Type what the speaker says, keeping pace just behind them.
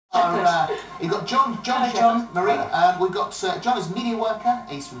You've got John Shepherd, Marie. We've got John is media worker.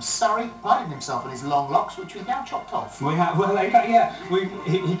 He's from Surrey. Prided himself on his long locks, which we've now chopped off. We have, well, yeah.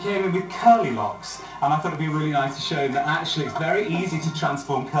 He came in with curly locks, and I thought it'd be really nice to show him that actually it's very easy to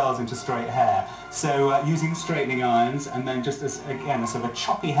transform curls into straight hair. So using straightening irons, and then just as again a sort of a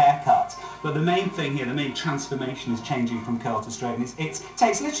choppy haircut. But the main thing here, the main transformation is changing from curl to straight. And it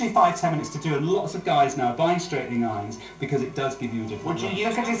takes literally 5-10 minutes to do, and lots of guys now are buying straightening irons because it does give you a different look. Would you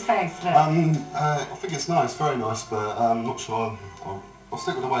look at his face? Look. I think it's nice, very nice, but I'm not sure. I'll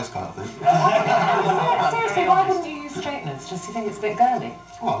stick with the waistcoat, I think. Seriously, why wouldn't you use straighteners? Just you think it's a bit girly?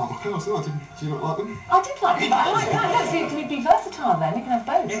 Well, I like my curls, do you not like them? I did like them, but I like that. Yeah, so you can be versatile then, you can have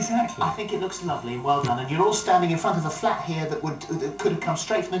both. Exactly. I think it looks lovely, well done. And you're all standing in front of a flat here that could have come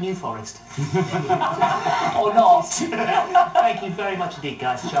straight from the New Forest. Or not. Thank you very much indeed,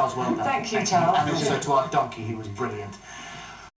 guys. Charles, well done. Thank you, Charles. And also to our donkey, who was brilliant.